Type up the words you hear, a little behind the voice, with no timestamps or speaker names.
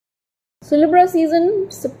So Libra season,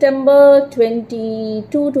 September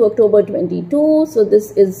 22 to October 22. So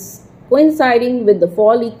this is coinciding with the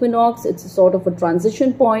fall equinox. It's a sort of a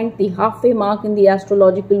transition point, the halfway mark in the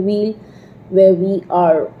astrological wheel, where we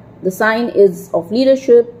are, the sign is of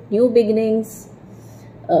leadership, new beginnings,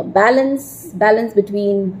 balance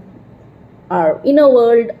between our inner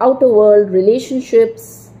world, outer world,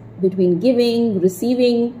 relationships, between giving,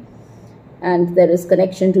 receiving, and there is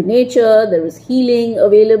connection to nature, there is healing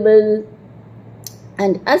available.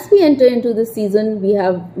 And as we enter into this season,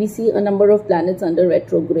 we see a number of planets under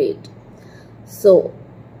retrograde. So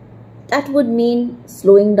that would mean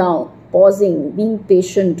slowing down, pausing, being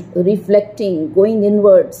patient, reflecting, going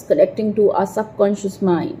inwards, connecting to our subconscious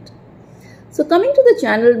mind. So coming to the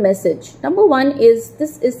channel message, number one is,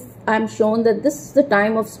 I'm shown that this is the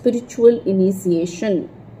time of spiritual initiation.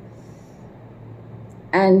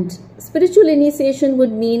 And spiritual initiation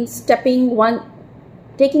would mean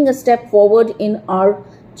taking a step forward in our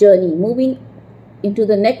journey, moving into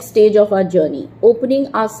the next stage of our journey,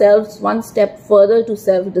 opening ourselves one step further to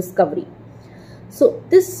self-discovery. So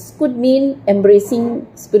this could mean embracing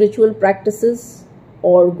spiritual practices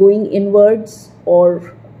or going inwards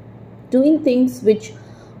or doing things which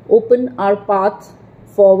open our path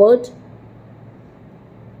forward.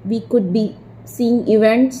 We could be seeing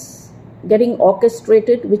events getting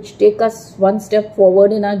orchestrated which take us one step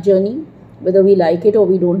forward in our journey, whether we like it or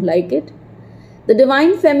we don't like it. The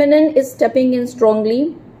divine feminine is stepping in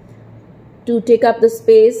strongly to take up the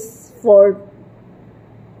space for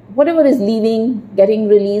whatever is leaving, getting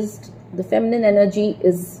released. The feminine energy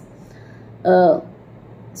is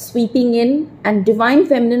sweeping in, and divine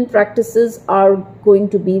feminine practices are going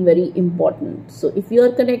to be very important. So if you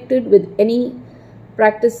are connected with any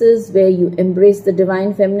practices where you embrace the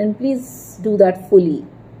divine feminine, please do that fully,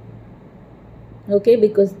 okay,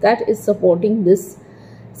 because that is supporting this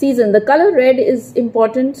season. The color red is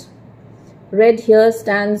important. Red here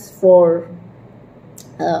stands for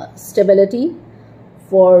stability,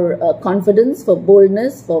 for confidence, for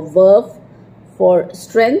boldness, for verve, for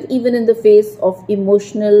strength, even in the face of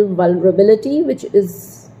emotional vulnerability, which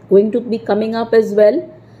is going to be coming up as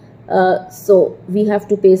well. So we have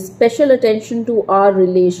to pay special attention to our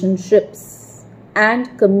relationships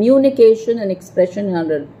and communication and expression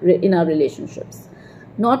in our relationships.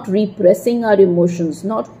 Not repressing our emotions,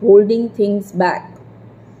 not holding things back.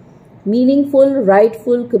 Meaningful,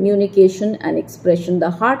 rightful communication and expression.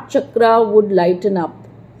 The heart chakra would lighten up.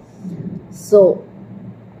 So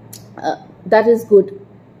that is good.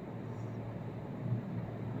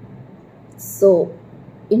 So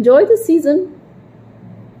enjoy the season.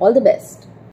 All the best.